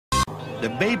The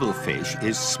Babel fish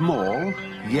is small,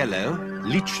 yellow,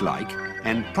 leech-like,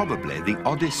 and probably the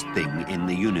oddest thing in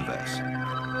the universe.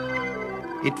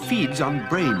 It feeds on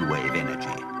brainwave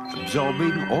energy,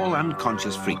 absorbing all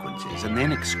unconscious frequencies and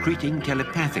then excreting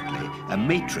telepathically a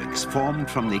matrix formed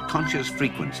from the conscious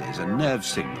frequencies and nerve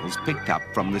signals picked up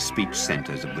from the speech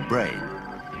centers of the brain.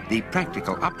 The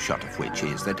practical upshot of which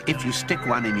is that if you stick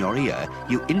one in your ear,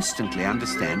 you instantly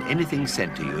understand anything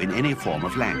said to you in any form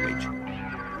of language.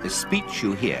 The speech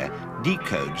you hear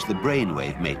decodes the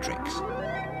brainwave matrix.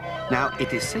 Now,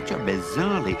 it is such a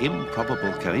bizarrely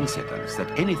improbable coincidence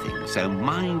that anything so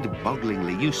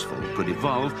mind-bogglingly useful could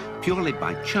evolve purely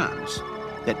by chance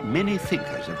that many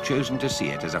thinkers have chosen to see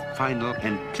it as a final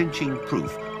and clinching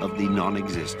proof of the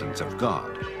non-existence of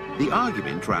God. The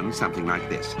argument runs something like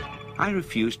this. I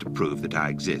refuse to prove that I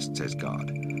exist, says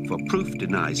God, for proof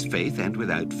denies faith, and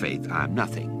without faith I am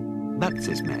nothing. But,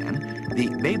 says man, the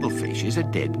Babel fish is a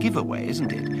dead giveaway,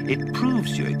 isn't it? It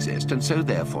proves you exist, and so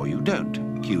therefore you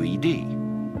don't.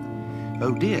 QED.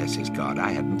 Oh dear, says God,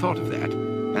 I hadn't thought of that,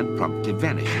 and promptly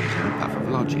vanishes in a puff of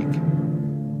logic.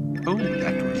 Oh,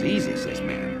 that was easy, says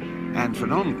man, and for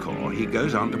an encore he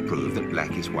goes on to prove that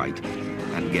black is white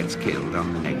and gets killed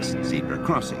on the next zebra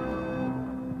crossing.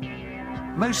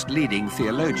 Most leading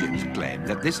theologians claim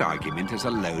that this argument is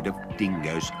a load of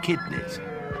dingo's kidneys.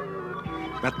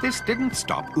 But this didn't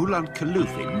stop Ulan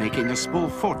Kalufin making a small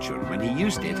fortune when he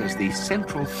used it as the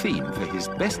central theme for his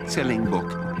best-selling book,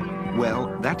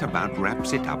 Well, That About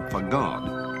Wraps It Up for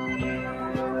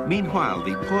God. Meanwhile,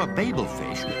 the poor Babel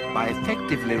fish, by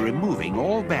effectively removing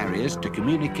all barriers to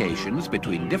communications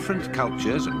between different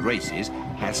cultures and races,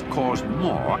 has caused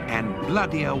more and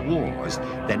bloodier wars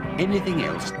than anything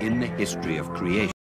else in the history of creation.